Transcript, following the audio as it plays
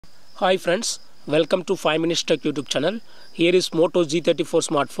Hi friends, welcome to 5 Minutes Tech YouTube channel. Here is Moto G34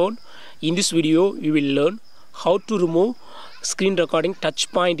 smartphone. In this video, you will learn how to remove screen recording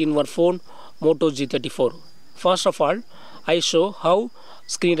touch point in your phone Moto G34. First of all, I show how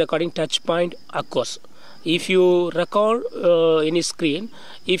screen recording touch point occurs. If you record any screen,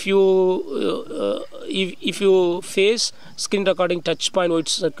 if you face screen recording touch point white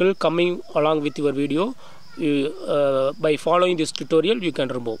circle coming along with your video, by following this tutorial you can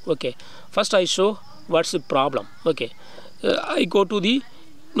remove. Okay, first I show what's the problem. Okay, I go to the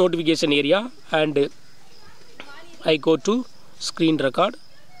notification area and I go to screen record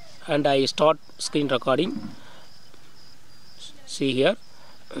and I start screen recording. See here,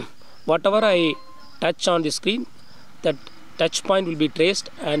 whatever I touch on the screen, that touch point will be traced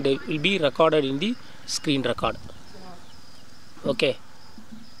and will be recorded in the screen record. Okay,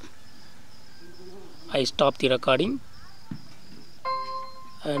 I stop the recording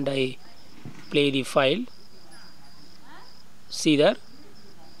and I play the file. See there,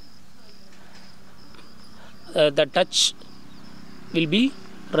 the touch will be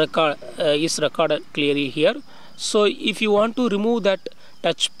recorded clearly here. So if you want to remove that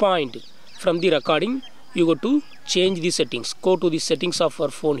touch point from the recording, you go to change the settings. Go to the settings of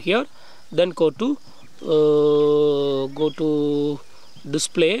our phone here, then go to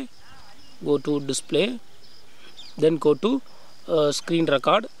display. Go to display, then go to screen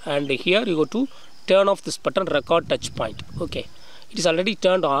record, and here you go to turn off this button, record touch point. Okay, it is already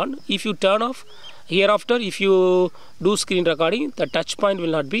turned on. If you turn off, hereafter if you do screen recording, the touch point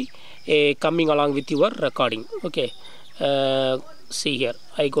will not be coming along with your recording. Okay, see here,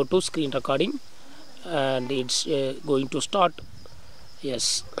 I go to screen recording and it's going to start.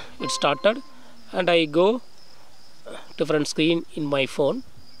 Yes, it started, and I go different screen in my phone.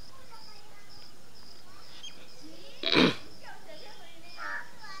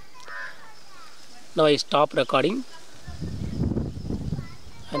 Now I stop recording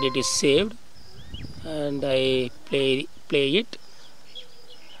and it is saved and I play it.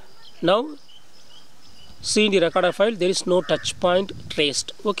 Now see in the recorder file there is no touch point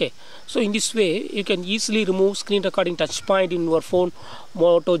traced. Okay, so in this way you can easily remove screen recording touch point in your phone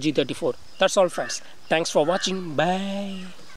Moto G34. That's all friends. Thanks for watching. Bye.